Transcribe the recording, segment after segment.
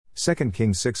2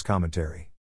 Kings 6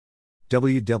 Commentary.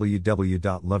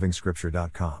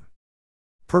 www.lovingscripture.com.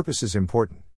 Purpose is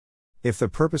important. If the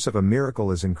purpose of a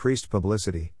miracle is increased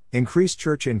publicity, increased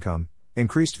church income,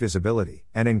 increased visibility,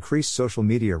 and increased social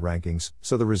media rankings,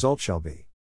 so the result shall be.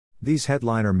 These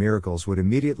headliner miracles would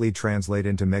immediately translate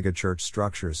into megachurch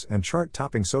structures and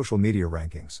chart-topping social media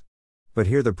rankings. But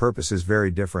here the purpose is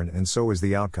very different, and so is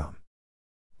the outcome.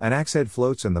 An axe head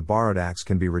floats and the borrowed axe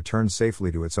can be returned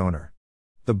safely to its owner.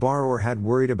 The borrower had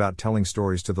worried about telling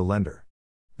stories to the lender.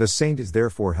 The saint is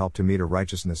therefore helped to meet a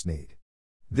righteousness need.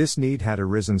 This need had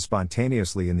arisen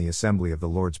spontaneously in the assembly of the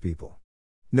Lord's people.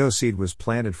 No seed was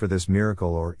planted for this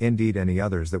miracle or indeed any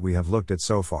others that we have looked at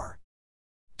so far.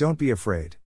 Don't be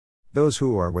afraid. Those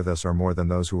who are with us are more than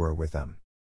those who are with them.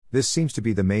 This seems to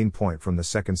be the main point from the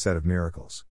second set of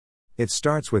miracles. It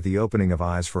starts with the opening of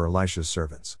eyes for Elisha's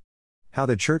servants. How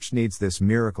the church needs this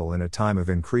miracle in a time of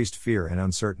increased fear and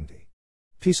uncertainty.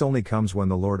 Peace only comes when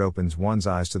the Lord opens one's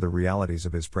eyes to the realities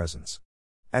of His presence.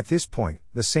 At this point,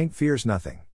 the saint fears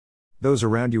nothing. Those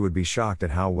around you would be shocked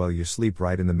at how well you sleep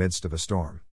right in the midst of a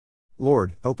storm.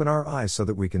 Lord, open our eyes so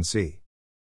that we can see.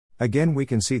 Again we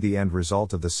can see the end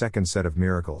result of the second set of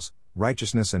miracles,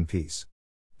 righteousness and peace.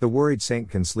 The worried saint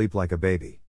can sleep like a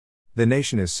baby. The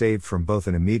nation is saved from both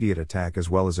an immediate attack as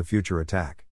well as a future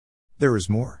attack. There is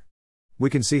more. We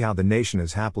can see how the nation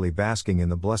is happily basking in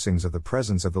the blessings of the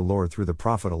presence of the Lord through the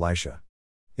prophet Elisha.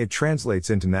 It translates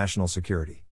into national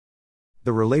security.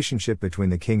 The relationship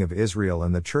between the king of Israel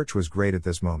and the church was great at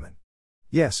this moment.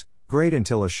 Yes, great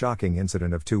until a shocking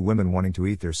incident of two women wanting to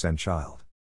eat their sent child.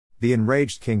 The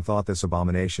enraged king thought this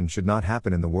abomination should not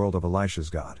happen in the world of Elisha's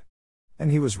God.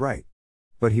 And he was right.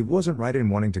 But he wasn't right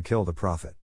in wanting to kill the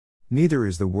prophet. Neither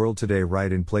is the world today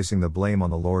right in placing the blame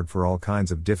on the Lord for all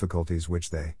kinds of difficulties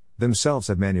which they, themselves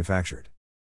have manufactured.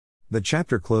 The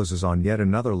chapter closes on yet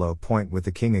another low point with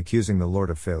the king accusing the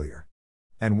Lord of failure.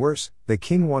 And worse, the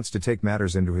king wants to take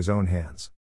matters into his own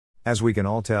hands. As we can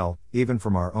all tell, even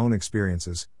from our own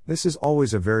experiences, this is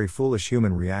always a very foolish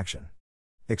human reaction.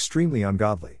 Extremely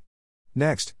ungodly.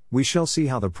 Next, we shall see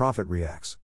how the prophet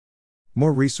reacts.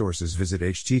 More resources visit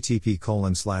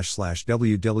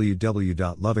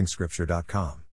http://www.lovingscripture.com.